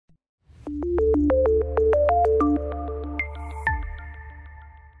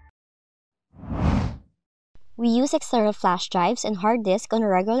We use external flash drives and hard disk on a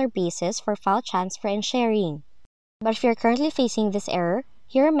regular basis for file transfer and sharing. But if you're currently facing this error,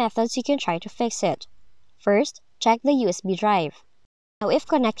 here are methods you can try to fix it. First, check the USB drive. Now, if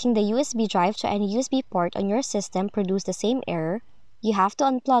connecting the USB drive to any USB port on your system produces the same error, you have to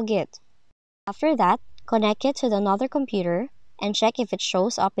unplug it. After that, connect it to another computer and check if it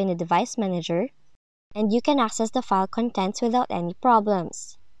shows up in the device manager, and you can access the file contents without any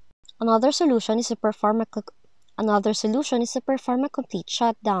problems. Another solution is to perform a complete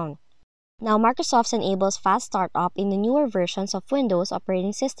shutdown. Now, Microsoft enables fast startup in the newer versions of Windows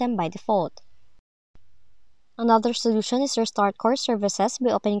operating system by default. Another solution is to restart core services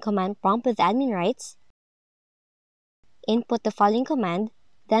by opening command prompt with admin rights. Input the following command,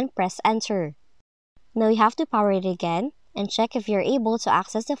 then press enter. Now you have to power it again and check if you're able to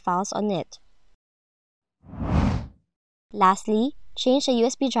access the files on it. Lastly, change the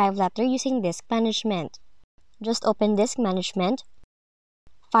USB drive letter using disk management. Just open disk management,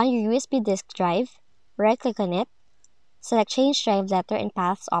 find your USB disk drive, right-click on it, select change drive letter and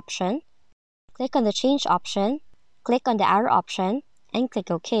paths option, click on the change option, click on the arrow option, and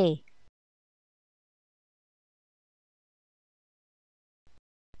click OK.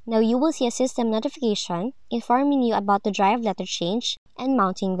 Now you will see a system notification informing you about the drive letter change and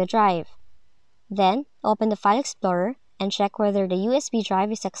mounting the drive. Then, open the File Explorer and check whether the USB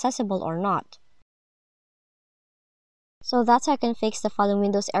drive is accessible or not. So that's how you can fix the following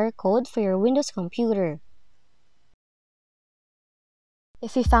Windows error code for your Windows computer.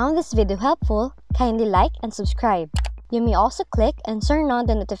 If you found this video helpful, kindly like and subscribe. You may also click and turn on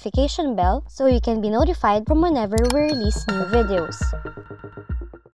the notification bell so you can be notified from whenever we release new videos.